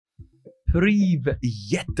Привет.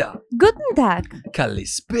 Guten Tag.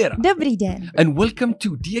 Kalispera. Dobrý den. And welcome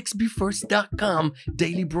to DXBFirst.com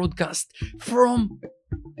daily broadcast from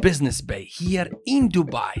Business Bay here in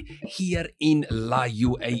Dubai, here in La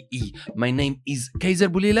UAE. My name is Kaiser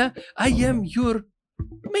Boulila. I am your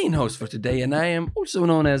main host for today, and I am also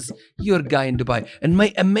known as your guy in Dubai. And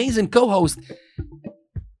my amazing co-host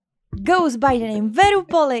Goes by the name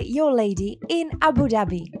Verupoli, your lady in Abu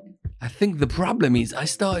Dhabi. I think the problem is I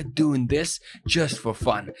started doing this just for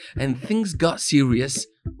fun, and things got serious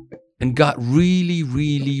and got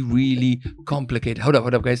really complicated. Hold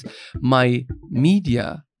up, guys. My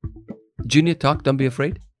media, Junior, talk, don't be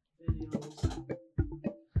afraid.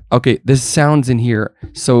 Okay, there's sounds in here,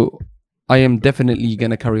 so I am definitely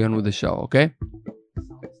gonna carry on with the show, okay?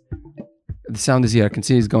 The sound is here. I can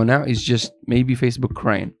see it's going out. It's just maybe Facebook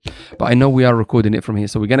crying. But I know we are recording it from here,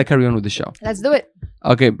 so we're gonna carry on with the show. Let's do it.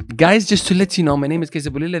 Okay, guys, just to let you know, my name is Kaiser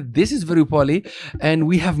Boulila. This is Verupoli, and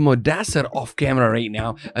we have Modassar off camera right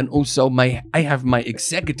now. And also, I have my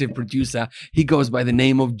executive producer. He goes by the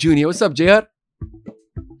name of Junior. What's up, JR?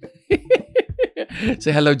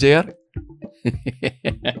 Say hello, JR.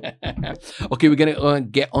 Okay, we're gonna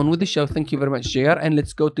get on with the show. Thank you very much, JR, and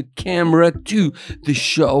let's go to camera 2. The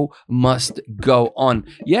show must go on.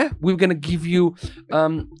 Yeah, we're gonna give you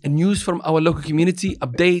news from our local community,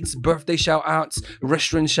 updates, birthday shout outs,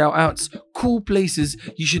 restaurant shout outs, cool places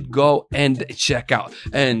you should go and check out.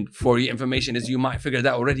 And for your information, as you might figure out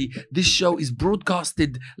already, this show is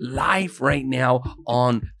broadcasted live right now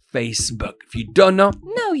on Facebook. If you don't know,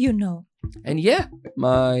 Now you know. and yeah,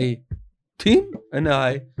 my team and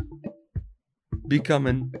I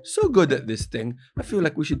becoming so good at this thing, I feel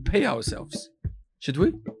like we should pay ourselves. Should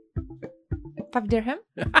we? 5 dirham?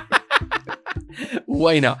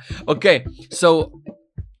 Why not? Okay, so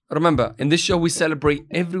remember, in this show we celebrate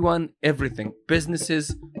everyone, everything,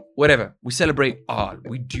 businesses, whatever. We celebrate all.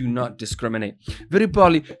 We do not discriminate. Very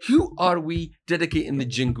proudly, who are we dedicating the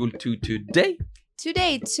jingle to today?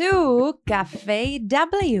 Today to Cafe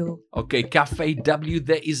W. Okay, Cafe W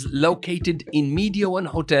that is located in Media One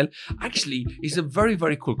Hotel. Actually, it's a very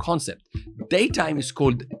cool concept. Daytime is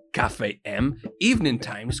called Cafe M. Evening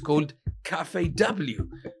time is called Cafe W.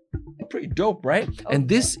 Pretty dope, right? And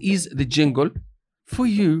this is the jingle for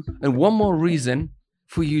you. And one more reason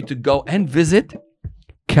for you to go and visit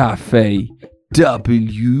Cafe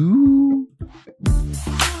W.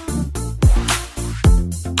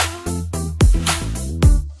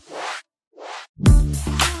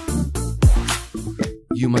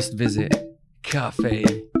 You must visit Cafe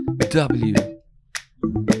W.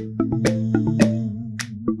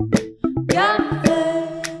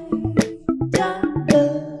 Cafe W.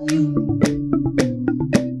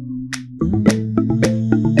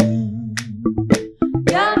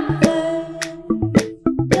 Cafe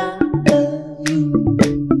W.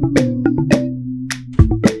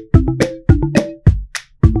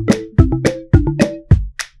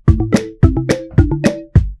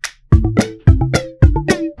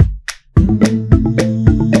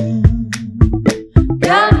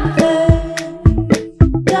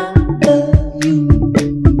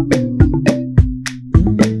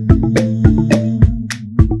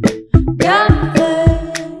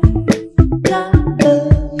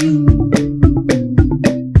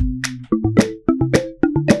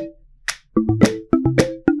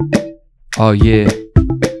 Oh yeah,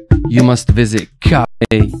 you must visit Cafe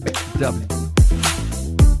W.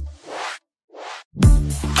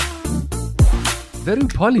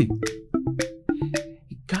 Verupoli.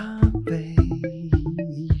 Cafe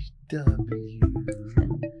W.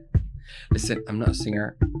 Listen, I'm not a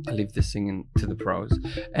singer. I leave the singing to the pros.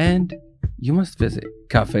 And you must visit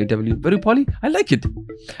Cafe W. Verupoli, I like it.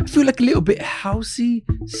 I feel like a little bit housey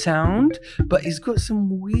sound, but it's got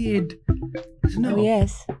some weird, I don't know. Oh,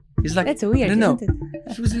 yes. It's like, That's weird, I don't know. isn't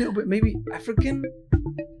it? It was a little bit maybe African,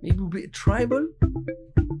 maybe a bit tribal,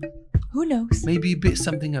 Who knows? maybe a bit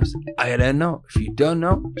something else. I don't know. If you don't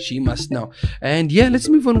know, she must know. And yeah, let's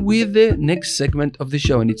move on with the next segment of the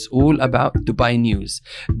show, and it's all about Dubai news.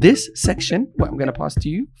 This section, what I'm gonna pass to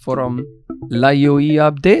you from La UAE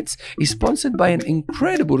Updates, is sponsored by an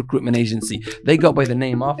incredible recruitment agency. They go by the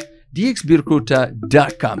name of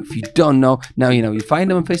DXBRecruiter.com. If you don't know, now you know. You find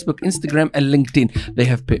them on Facebook, Instagram, and LinkedIn. They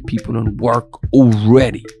have put people on work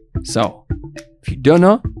already. So, if you don't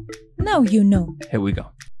know, Now you know. here we go.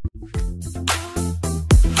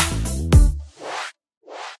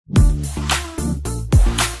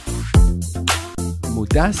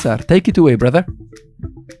 Modassar, take it away, brother.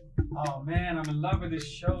 Oh man, I'm in love with these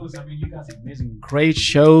shows. I mean, you guys are amazing. Great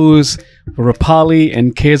shows. Verupoli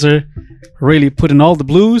and Kaiser really put in all the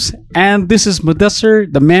blues. And this is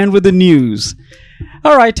Mudassir, the man with the news.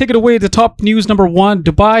 All right, take it away. The top news number one: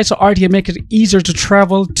 Dubai's RTA make it easier to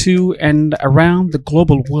travel to and around the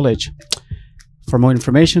global village. For more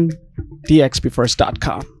information,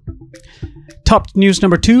 dxbfirst.com. Top news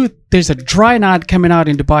number two: there's a dry night coming out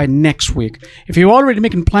in Dubai next week. If you're already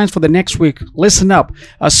making plans for the next week, listen up.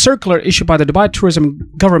 A circular issued by the Dubai Tourism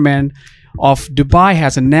Government of Dubai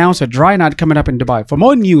has announced a dry night coming up in Dubai. For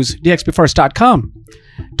more news, dxbfirst.com.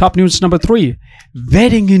 Top news number three: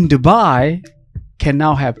 wedding in Dubai can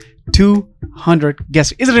now have 200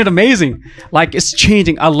 guests. Isn't it amazing? Like, it's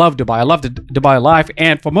changing. I love Dubai. I love the Dubai life.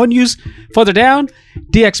 And for more news further down,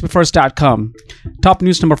 dxbfirst.com. Top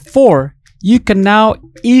news number four: you can now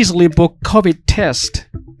easily book COVID test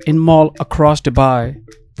in mall across Dubai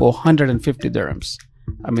for 150 dirhams.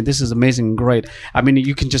 I mean, this is amazing and great. I mean,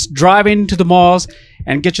 you can just drive into the malls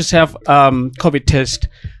and get yourself COVID test.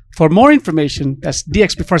 For more information, that's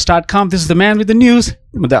dxbfirst.com. This is the man with the news,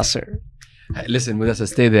 Mudassir. Hey, listen, Mudassir,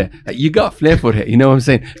 stay there. You got flair for it. You know what I'm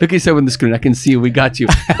saying? Look at yourself on the screen. I can see you. We got you.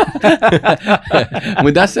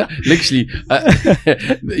 Mudassir, literally,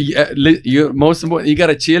 you're most important. You got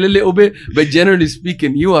to chill a little bit. But generally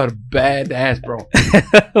speaking, you are badass, bro.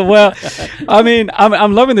 Well, I mean,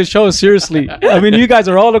 I'm loving the show, seriously. I mean, you guys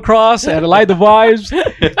are all across and I like the vibes.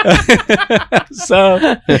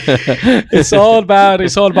 So it's all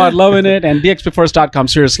about loving it. And dxbfirst.com,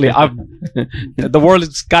 seriously. The world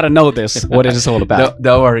has got to know this. What it is all about.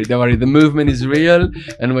 Don't worry. The movement is real,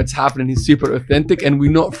 and what's happening is super authentic, and we're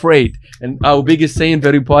not afraid. And our biggest saying,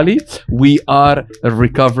 very poly, we are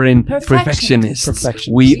recovering perfectionists.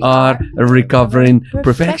 We are recovering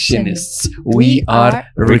perfectionists. We are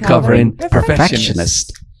recovering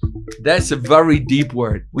perfectionists. That's a very deep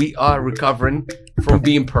word. We are recovering from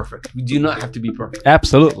being perfect. We do not have to be perfect.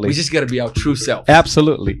 Absolutely. We just got to be our true self.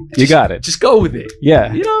 Absolutely. You got it. Just go with it.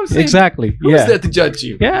 Yeah. You know what I'm saying? Exactly. Who's there to judge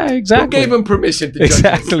you? Yeah, exactly. Who gave him permission to judge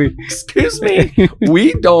Exactly. us? Excuse me.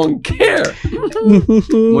 We don't care.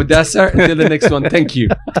 Mudassir, until the next one. Thank you.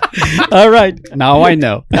 All right. Now I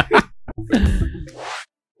know.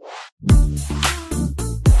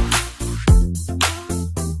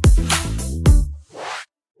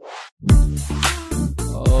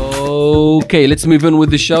 Okay, let's move on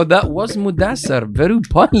with the show. That was Mudassir. Very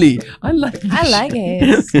poly. I like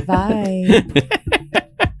it. Bye.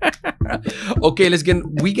 Okay,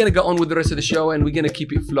 we're gonna go on with the rest of the show, and we're gonna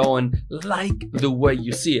keep it flowing like the way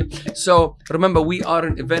you see it. So remember, we are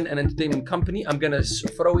an event and entertainment company. I'm gonna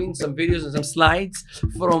throw in some videos and some slides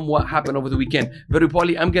from what happened over the weekend. Very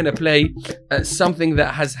poly, I'm gonna play something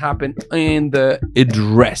that has happened in the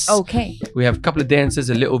address. Okay. We have a couple of dances,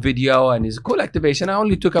 a little video, and it's a cool activation. I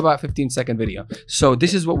only took about 15-second video. So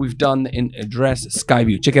this is what we've done in address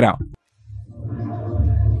Skyview. Check it out.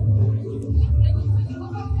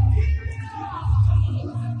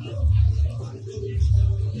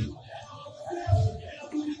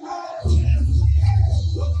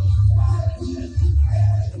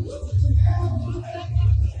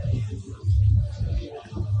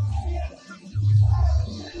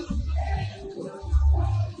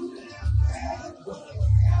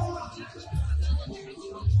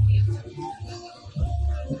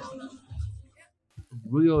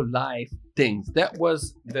 Real life things. That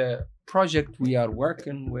was the project we are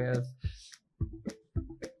working with.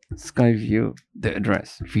 Skyview, the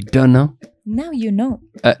address. If you don't know, now you know.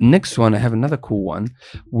 Next one, I have another cool one,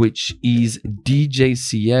 which is DJ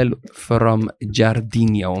CL from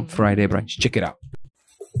Giardino Friday branch. Check it out.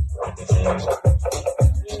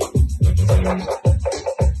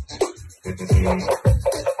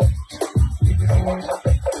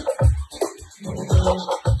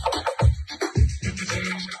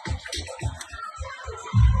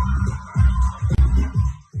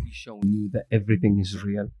 Showing you that everything is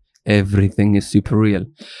real, everything is super real.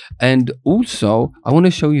 And also I want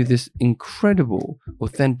to show you this incredible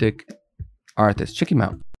authentic artist. Check him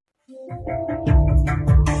out.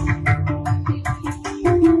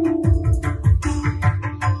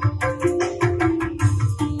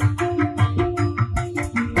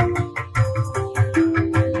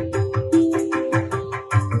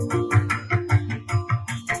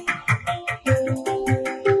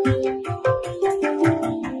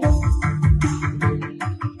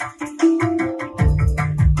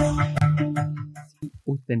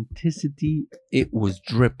 Authenticity, it was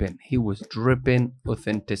dripping. He was dripping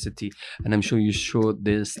authenticity, and I'm sure you saw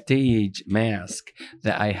the stage mask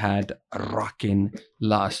that I had rocking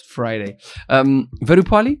last Friday. Very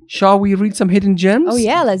poly, shall we read some hidden gems? Oh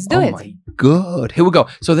yeah, let's do it. My Good. Here we go.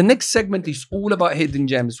 So the next segment is all about hidden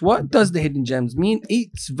gems. What does the hidden gems mean?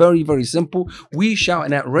 It's very, very simple. We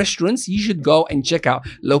shouting at restaurants you should go and check out,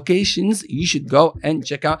 locations you should go and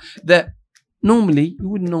check out that normally you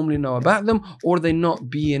wouldn't normally know about them, or they're not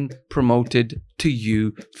being promoted to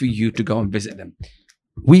you for you to go and visit them.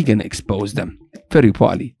 We're gonna expose them very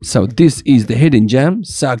poorly. So this is the hidden gem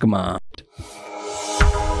segment.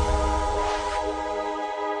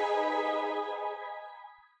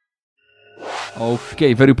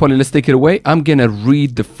 Okay, very poorly. Let's take it away. I'm gonna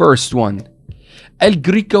read the first one. El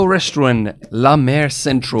Greco restaurant, La Mer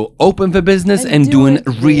Central, open for business and doing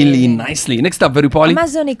really nicely. Next up, very poorly.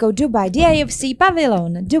 Amazonico Dubai, DIFC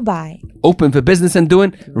Pavilion, Dubai. Open for business and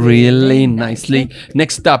doing really nicely.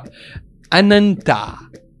 Next up, Ananta,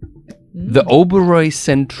 the Oberoi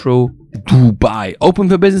Central, Dubai, open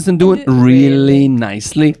for business and doing really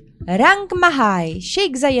nicely. Rang Mahai,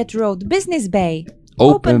 Sheikh Zayed Road, Business Bay.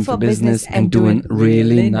 Open for business and doing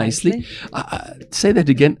really nicely. Say that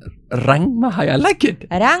again. Rang Mahai. I like it.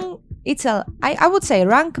 Rang, I would say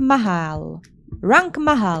Rang Mahal. Rang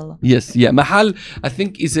Mahal. Yes, yeah. Mahal, I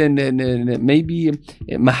think, is maybe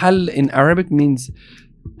Mahal in Arabic means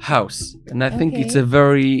house, and I think it's a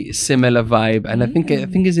very similar vibe. And I think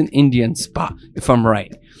it's an Indian spa, if I'm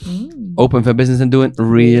right. Open for business and doing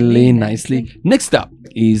really nicely. Next up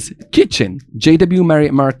is Kitchen, JW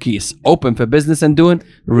Marriott Marquis, open for business and doing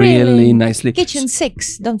really nicely. Kitchen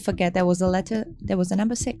 6, don't forget there was a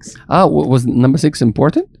number 6. Was number 6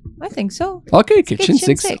 important? I think so. Okay, It's Kitchen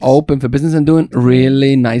 6, open for business and doing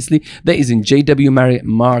really nicely. That is in JW Marriott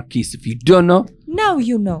Marquis. If you don't know, now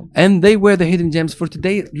you know. And they were the hidden gems for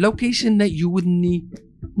today. Location that you wouldn't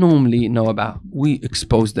normally know about. We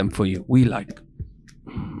expose them for you. We like,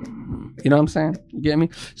 you know what I'm saying? You get me?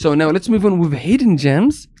 So now let's move on with hidden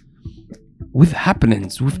gems, with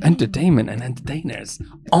happenings, with entertainment and entertainers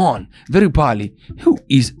on Very Poorly. Who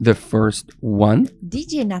is the first one?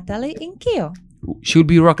 DJ Natalie in Kio. She'll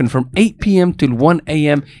be rocking from 8 p.m. till 1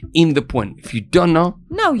 a.m. in the Point. If you don't know,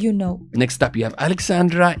 now you know. Next up, you have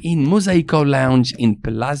Alexandra in Mosaico Lounge in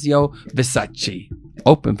Palazzo Versace.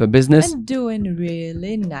 Open for business. And doing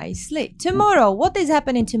really nicely. Tomorrow, what is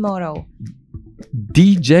happening tomorrow?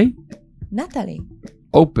 DJ Natalie.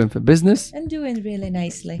 Open for business. And doing really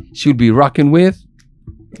nicely. She'll be rocking with.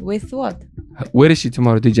 With what? Where is she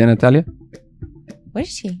tomorrow, DJ Natalia? Where is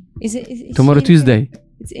she? Is tomorrow she Tuesday.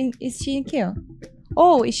 Is she in Kio?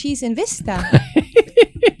 Oh, she's in Vista.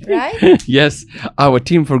 Right? Yes, our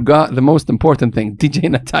team forgot the most important thing. DJ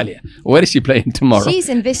Natalia. Where is she playing tomorrow? She's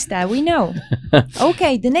in Vista, we know.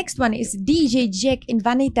 Okay, the next one is DJ Jack in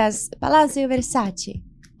Vanitas Palazzo Versace.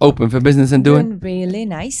 Open for business and doing really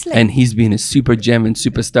nicely. And he's been a super gem and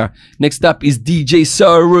superstar. Next up is DJ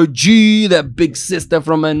Sarah G, that big sister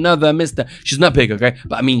from another mister. She's not big, okay?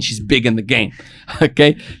 But I mean, she's big in the game,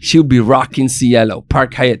 okay? She'll be rocking Cielo,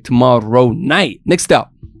 Park Hyatt tomorrow night. Next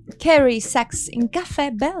up, Carrie Sachs in Cafe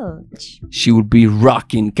Belge. She will be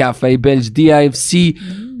rocking Cafe Belge, DIFC,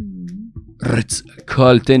 Ritz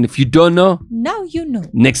Carlton. If you don't know, now you know.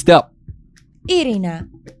 Next up, Irina,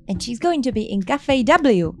 and she's going to be in Cafe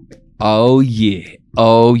W. Oh yeah,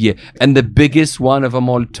 oh yeah. And the biggest one of them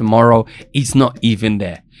all tomorrow is not even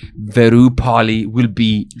there. Very Poorly will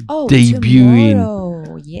be debuting.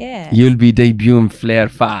 Tomorrow, yeah. You'll be debuting Flair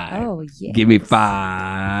 5. Oh yeah. Give me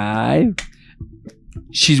 5.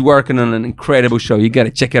 She's working on an incredible show. You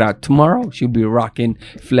gotta check it out tomorrow. She'll be rocking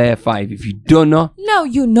Flair 5. If you don't know, now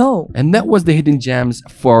you know. And that was the hidden gems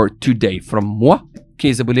for today from moi,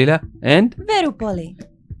 Keza Bulila, and Very Poorly.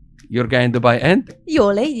 Your guy in Dubai, and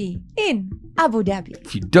your lady in Abu Dhabi.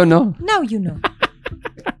 If you don't know, now you know.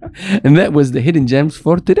 And that was the hidden gems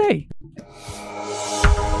for today.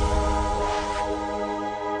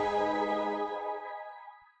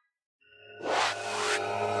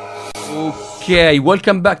 Okay,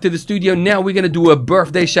 welcome back to the studio. Now we're gonna do a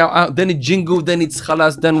birthday shout out, then a jingle, then it's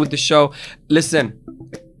khalas, done with the show. Listen,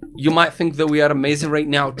 you might think that we are amazing right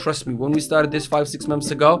now. Trust me, when we started this 5-6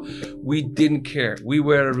 months ago, we didn't care. We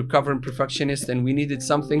were a recovering perfectionist and we needed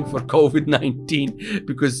something for COVID-19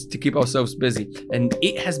 because to keep ourselves busy. And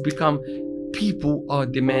it has become, people are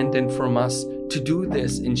demanding from us to do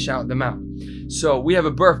this and shout them out. So we have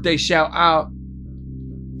a birthday shout out.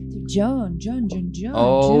 John.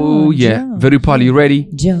 Oh, yeah. John. Very Poorly, you ready?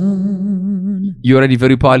 John. You ready,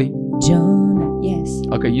 Very Poorly? John, yes.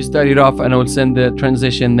 Okay, you start it off and I will send the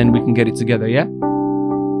transition, then we can get it together, yeah?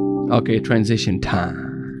 Okay, transition time.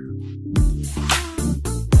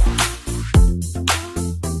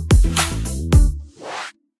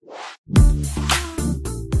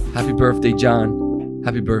 Happy birthday, John.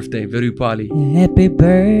 Happy birthday, Very Poorly. Happy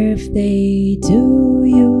birthday to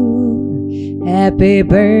you. Happy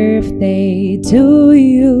birthday to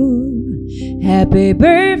you. Happy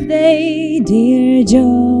birthday, dear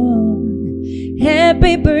John.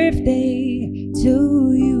 Happy birthday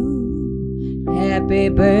to you. Happy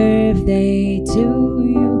birthday to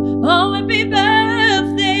you. Oh, happy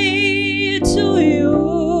birthday to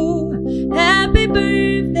you. Happy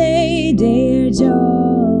birthday, dear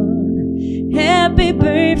John. Happy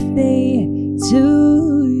birthday to you.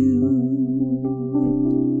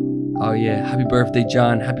 Oh yeah, happy birthday,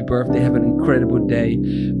 John. Happy birthday. Have an incredible day.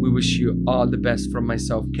 We wish you all the best from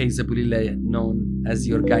myself, Kaysa Bulile, known as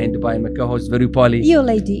your guy in Dubai, and my co-host Verupali You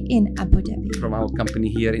lady in Abu Dhabi. from our company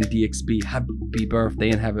here in DXB. Happy birthday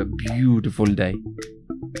and have a beautiful day.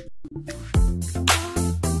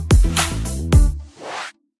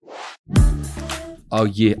 Oh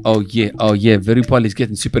yeah, oh yeah, oh yeah. Verupali is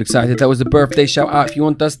getting super excited. That was a birthday shout out. If you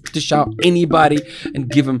want us to shout anybody and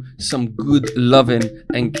give them some good loving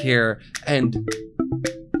and care and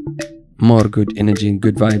more good energy and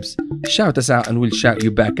good vibes, shout us out and we'll shout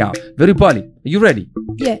you back out. Verupali, are you ready?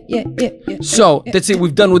 Yeah. So that's it.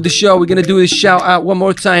 We've done with the show. We're gonna do this shout out one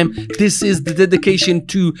more time. This is the dedication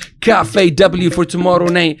to Cafe W for tomorrow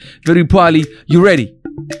night. Verupali, you ready?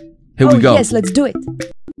 Here we go. Yes, let's do it.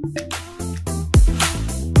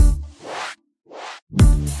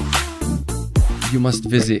 You must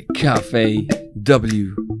visit Cafe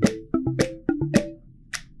W.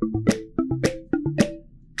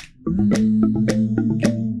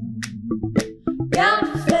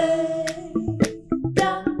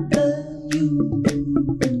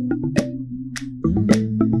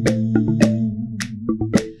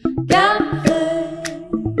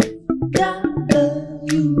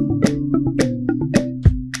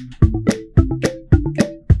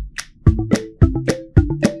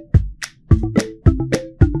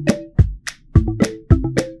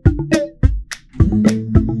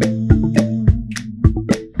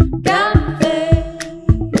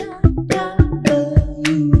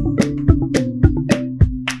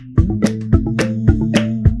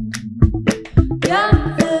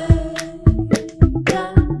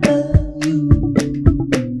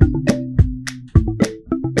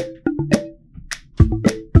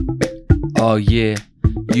 Oh yeah,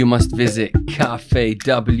 you must visit Cafe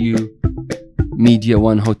W, Media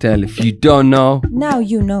One Hotel. If you don't know, Now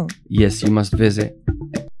you know. yes, you must visit.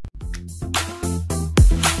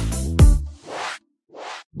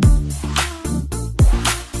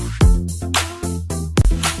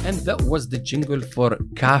 And that was the jingle for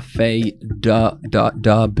Cafe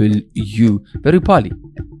W. Verupali.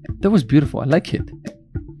 That was beautiful. I like it.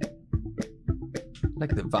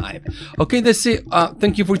 Like the vibe. Okay, that's it.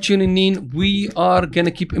 Thank you for tuning in. We are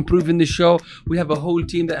gonna keep improving the show. We have a whole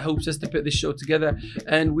team that helps us to put this show together,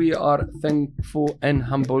 and we are thankful and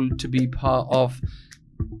humbled to be part of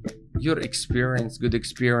your experience, good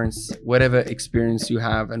experience, whatever experience you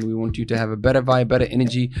have, and we want you to have a better vibe, better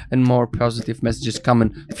energy, and more positive messages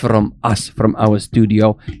coming from us, from our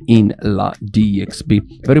studio in La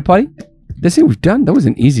DXB. Verupali, that's it. We've done. That was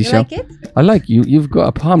an easy You show. like it? I like you. You've got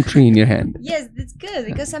a palm tree in your hand. Yes, that's good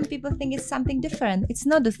because some people think it's something different. It's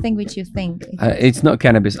not the thing which you think. It's not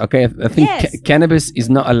cannabis, okay? I think Yes. cannabis is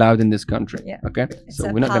not allowed in this country, Yeah. okay? It's So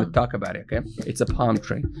a we're not going to palm. talk about it, okay? It's a palm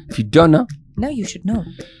tree. If you don't know, No, you should know.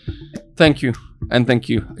 thank you. And thank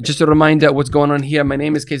you. Just a reminder what's going on here. My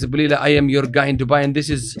name is Kaysa Bulila. I am your guy in Dubai, and this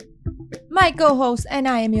is... My co-host and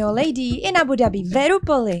I am your lady in Abu Dhabi,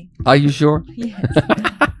 Verupali. Are you sure? Yes.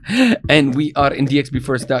 And we are in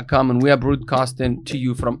dxbfirst.com, and we are broadcasting to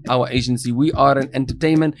you from our agency. We are an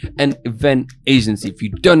entertainment and event agency. If you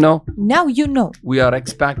don't know, Now you know. we are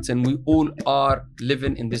expats and we all are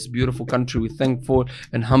living in this beautiful country. We're thankful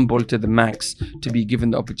and humble to the max to be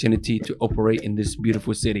given the opportunity to operate in this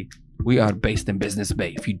beautiful city. We are based in Business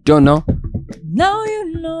Bay. If you don't know, Now you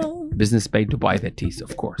know. Business Bay, Dubai, that is,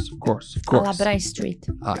 of course. Ala Bray Street.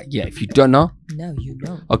 Yeah, if you don't know, Now you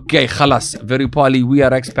know. okay, khalas, Verupali, we are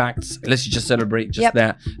expats. Let's just celebrate just Yep.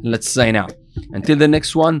 that. Let's sign out. Until the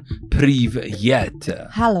next one, privyet,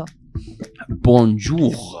 Hello.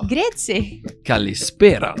 bonjour, Grazie.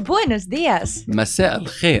 kalispera, Buenos dias. masa al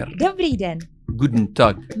khair, Dobry den. guten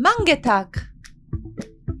tag. Mangetak.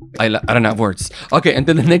 I run out of words. Okay,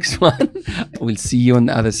 until the next one, we'll see you on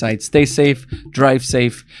the other side. Stay safe, drive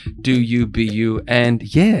safe, do you, be you, and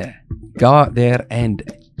yeah, go out there and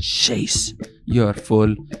chase your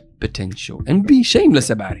full potential and be shameless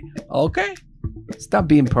about it. Okay? Stop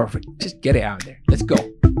being perfect. Just get it out there. Let's go.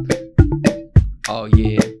 Oh,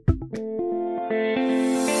 yeah.